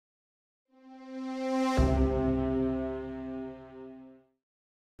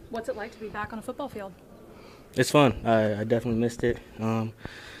What's it like to be back on a football field? It's fun. I definitely missed it. I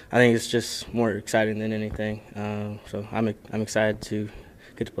think it's just more exciting than anything. So I'm excited to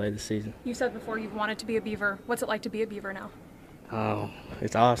get to play this season. You said before you've wanted to be a Beaver. What's it like to be a Beaver now?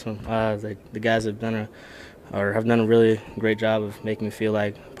 It's awesome. The guys have done a really great job of making me feel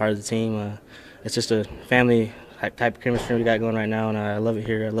like part of the team. It's just a family type of chemistry we got going right now, and I love it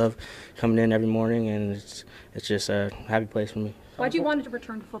here. I love coming in every morning, and it's just a happy place for me. Why do you want to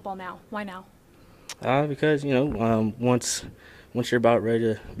return to football now? Why now? Because once you're about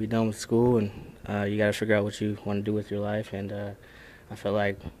ready to be done with school, and you got to figure out what you want to do with your life, and I feel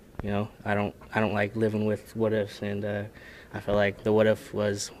like I don't like living with what ifs, and I feel like the what if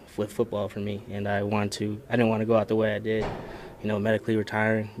was with football for me, and I didn't want to go out the way I did, medically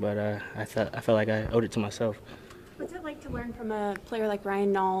retiring, but I felt like I owed it to myself. What's it like to learn from a player like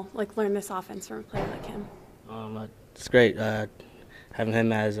Ryan Nall, like learn this offense from a player like him? It's great having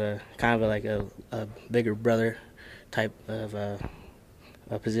him as a bigger brother type of a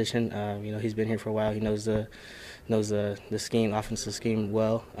position. He's been here for a while. He knows the scheme, offensive scheme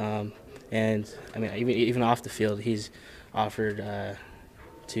well, and I mean even off the field, he's offered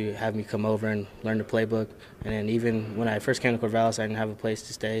to have me come over and learn the playbook. And then even when I first came to Corvallis, I didn't have a place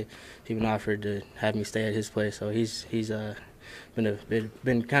to stay. He even offered to have me stay at his place. So he's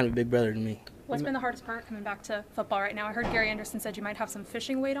been kind of a big brother to me. What's been the hardest part coming back to football right now? I heard Gary Anderson said you might have some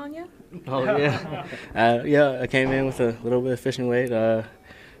fishing weight on you. Oh yeah, yeah. I came in with a little bit of fishing weight.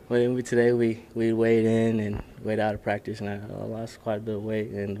 Today we weighed in and weighed out of practice, and I lost quite a bit of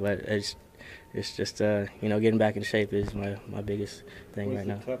weight. But it's just getting back in shape is my biggest thing right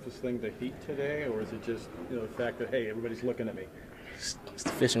now. Was the toughest thing the heat today, or is it just the fact that hey, everybody's looking at me? It's the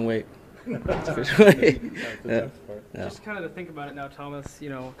fishing weight. It's the fishing weight. That's the toughest part. Yeah. Just kind of to think about it now, Thomas.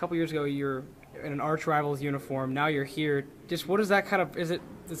 A couple years ago you were in an arch rival's uniform. Now you're here. Just what does that kind of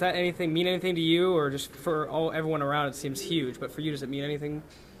does that mean anything to you, or just for everyone around it seems huge, but for you does it mean anything?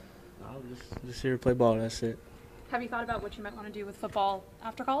 I'll just here to play ball. That's it. Have you thought about what you might want to do with football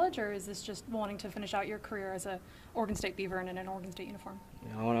after college, or is this just wanting to finish out your career as a Oregon State Beaver and in an Oregon State uniform?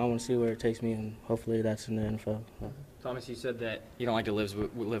 I want to see where it takes me, and hopefully that's in the NFL. Thomas, you said that you don't like to live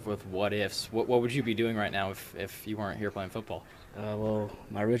with what ifs. What would you be doing right now if you weren't here playing football? Well,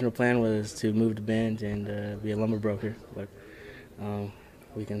 my original plan was to move to Bend and be a lumber broker, but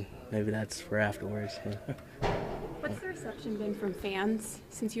maybe that's for afterwards. What's the reception been from fans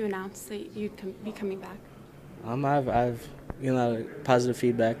since you announced that you'd be coming back? I've positive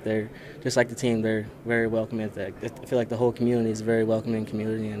feedback. They're just like the team. They're very welcoming. I feel like the whole community is a very welcoming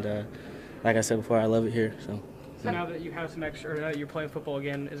community, and like I said before, I love it here. So now that you have some extra, or now that you're playing football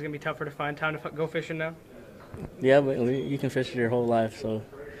again, is it gonna be tougher to find time to go fishing now? Yeah, but you can fish your whole life, so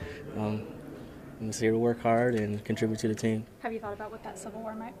I'm just here to work hard and contribute to the team. Have you thought about what that Civil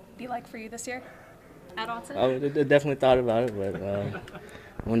War might be like for you this year at Autzen? I definitely thought about it, but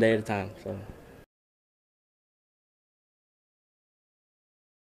one day at a time. So.